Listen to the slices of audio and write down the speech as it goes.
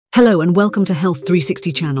Hello and welcome to Health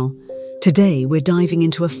 360 channel. Today we're diving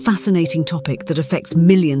into a fascinating topic that affects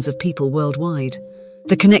millions of people worldwide.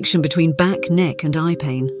 The connection between back, neck and eye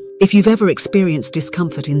pain. If you've ever experienced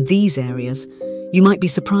discomfort in these areas, you might be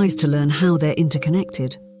surprised to learn how they're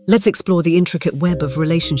interconnected. Let's explore the intricate web of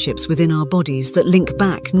relationships within our bodies that link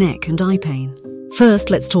back, neck and eye pain. First,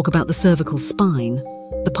 let's talk about the cervical spine,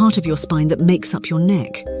 the part of your spine that makes up your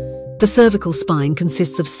neck. The cervical spine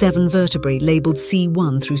consists of 7 vertebrae labeled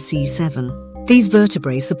C1 through C7. These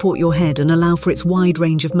vertebrae support your head and allow for its wide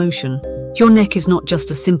range of motion. Your neck is not just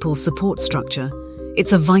a simple support structure,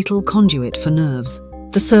 it's a vital conduit for nerves.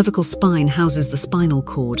 The cervical spine houses the spinal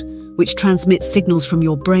cord, which transmits signals from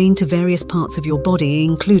your brain to various parts of your body,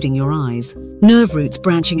 including your eyes. Nerve roots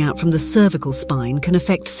branching out from the cervical spine can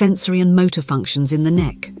affect sensory and motor functions in the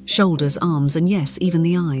neck, shoulders, arms, and yes, even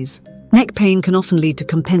the eyes. Neck pain can often lead to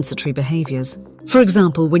compensatory behaviors. For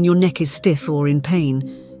example, when your neck is stiff or in pain,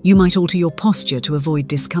 you might alter your posture to avoid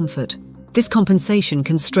discomfort. This compensation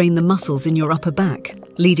can strain the muscles in your upper back,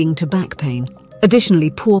 leading to back pain.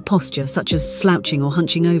 Additionally, poor posture, such as slouching or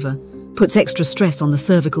hunching over, puts extra stress on the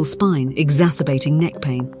cervical spine, exacerbating neck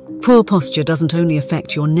pain. Poor posture doesn't only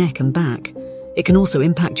affect your neck and back, it can also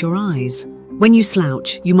impact your eyes. When you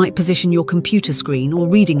slouch, you might position your computer screen or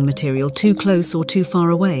reading material too close or too far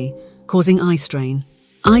away, causing eye strain.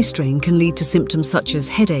 Eye strain can lead to symptoms such as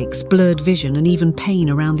headaches, blurred vision, and even pain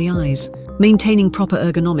around the eyes. Maintaining proper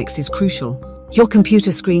ergonomics is crucial. Your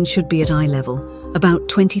computer screen should be at eye level, about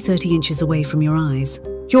 20-30 inches away from your eyes.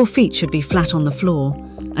 Your feet should be flat on the floor,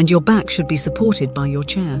 and your back should be supported by your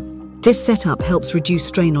chair. This setup helps reduce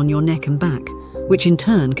strain on your neck and back, which in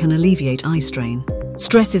turn can alleviate eye strain.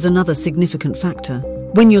 Stress is another significant factor.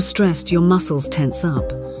 When you're stressed, your muscles tense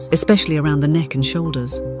up, especially around the neck and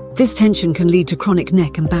shoulders. This tension can lead to chronic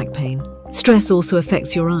neck and back pain. Stress also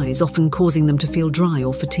affects your eyes, often causing them to feel dry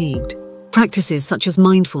or fatigued. Practices such as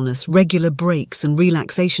mindfulness, regular breaks, and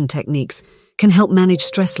relaxation techniques can help manage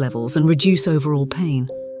stress levels and reduce overall pain.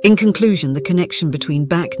 In conclusion, the connection between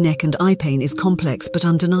back, neck, and eye pain is complex but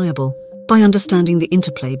undeniable. By understanding the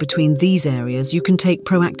interplay between these areas, you can take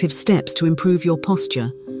proactive steps to improve your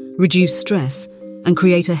posture, reduce stress, and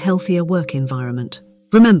create a healthier work environment.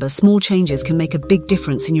 Remember, small changes can make a big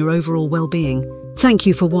difference in your overall well-being. Thank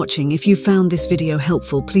you for watching. If you found this video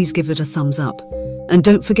helpful, please give it a thumbs up. And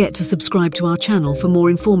don't forget to subscribe to our channel for more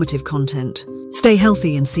informative content. Stay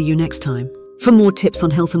healthy and see you next time. For more tips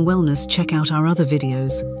on health and wellness, check out our other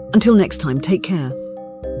videos. Until next time, take care.